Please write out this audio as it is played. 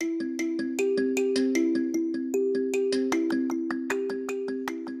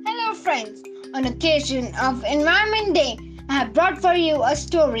friends. On occasion of Environment Day, I have brought for you a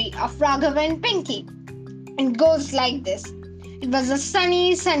story of Raghav and Pinky. It goes like this. It was a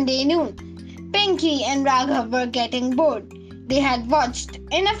sunny Sunday noon. Pinky and Raghav were getting bored. They had watched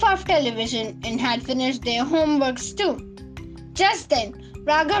enough of television and had finished their homeworks too. Just then,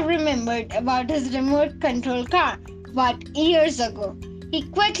 Raghav remembered about his remote control car bought years ago. He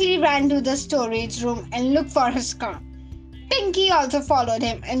quickly ran to the storage room and looked for his car. Pinky also followed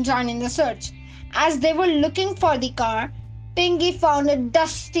him and joined in the search. As they were looking for the car, Pinky found a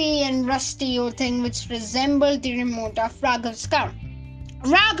dusty and rusty old thing which resembled the remote of Raghav's car.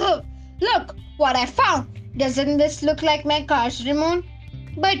 Raghav, look what I found! Doesn't this look like my car's remote?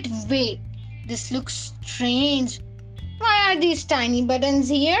 But wait, this looks strange. Why are these tiny buttons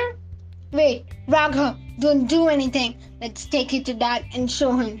here? Wait, Raghav, don't do anything. Let's take it to Dad and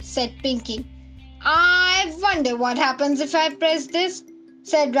show him, said Pinky. I wonder what happens if I press this,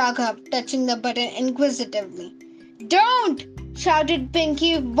 said Raghav, touching the button inquisitively. Don't! Shouted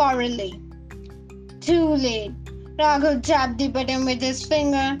Pinky warily. Too late. Raghav tapped the button with his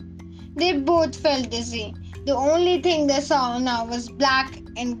finger. They both felt dizzy. The only thing they saw now was black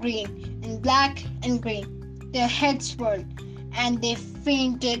and green, and black and green. Their heads whirled, and they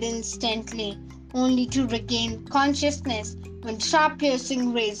fainted instantly, only to regain consciousness when sharp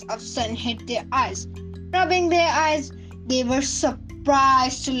piercing rays of sun hit their eyes. Rubbing their eyes, they were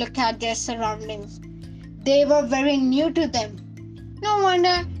surprised to look at their surroundings. They were very new to them. No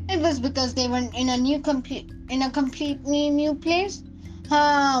wonder it was because they were in a completely new place.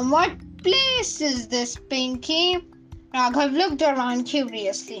 What place is this, Pinky? Raghav looked around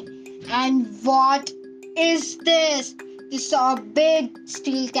curiously. And what is this? They saw a big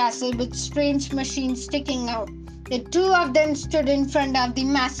steel castle with strange machines sticking out. The two of them stood in front of the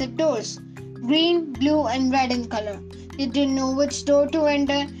massive doors, green, blue, and red in color. They didn't know which door to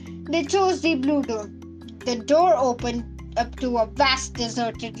enter. They chose the blue door. The door opened up to a vast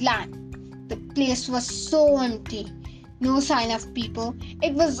deserted land. The place was so empty. No sign of people.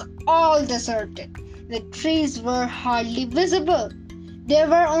 It was all deserted. The trees were hardly visible. There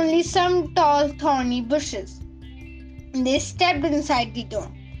were only some tall, thorny bushes. They stepped inside the door.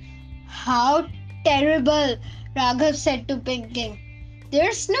 How terrible, Raghav said to Pinky.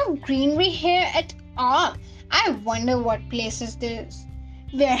 There's no greenery here at all. I wonder what place is this.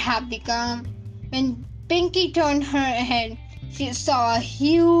 Where have we come? When Pinky turned her head, she saw a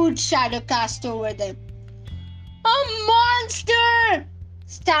huge shadow cast over them. A monster!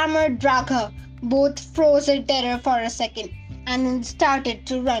 Stammered Raghav. Both froze in terror for a second and then started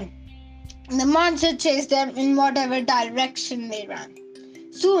to run. The monster chased them in whatever direction they ran.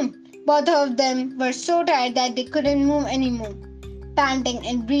 Soon, both of them were so tired that they couldn't move anymore. Panting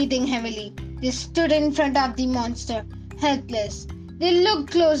and breathing heavily, they stood in front of the monster, helpless. They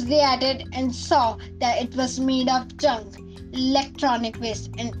looked closely at it and saw that it was made of junk, electronic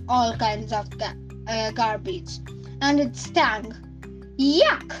waste, and all kinds of garbage. And it stank.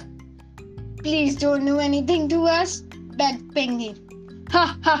 Yuck! Please don't do anything to us, begged Pinky.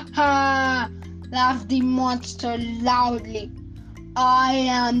 Ha ha ha! Laughed the monster loudly. I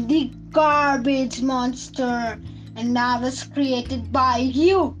am the garbage monster, and I was created by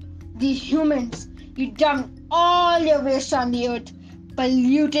you, the humans. You dumped all your waste on the earth,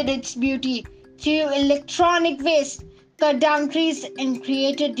 polluted its beauty, threw electronic waste, cut down trees, and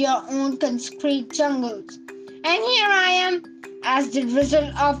created your own concrete jungles. And here I am, as the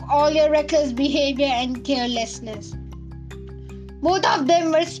result of all your reckless behavior and carelessness. Both of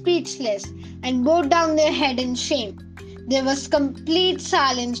them were speechless and bowed down their head in shame. There was complete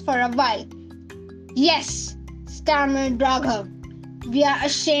silence for a while. Yes, stammered Raghav. We are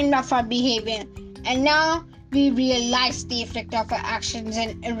ashamed of our behavior, and now we realize the effect of our actions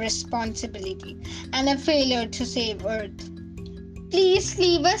and irresponsibility and a failure to save Earth. Please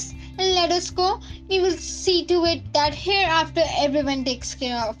leave us and let us go. We will see to it that hereafter everyone takes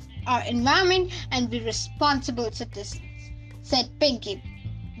care of our environment and be responsible citizens, said Pinky.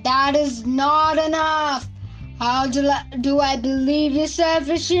 That is not enough. How do I believe you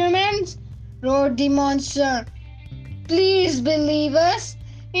selfish humans? Roared the monster. Please believe us.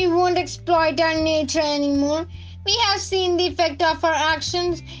 We won't exploit our nature anymore. We have seen the effect of our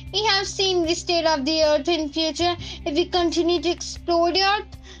actions. We have seen the state of the earth in future. If we continue to exploit the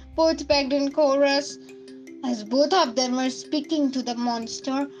earth, both begged in chorus. As both of them were speaking to the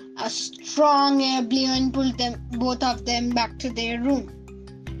monster, a strong air blew and pulled both of them back to their room.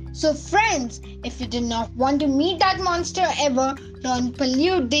 So friends, if you do not want to meet that monster ever, don't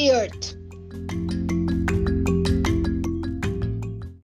pollute the earth.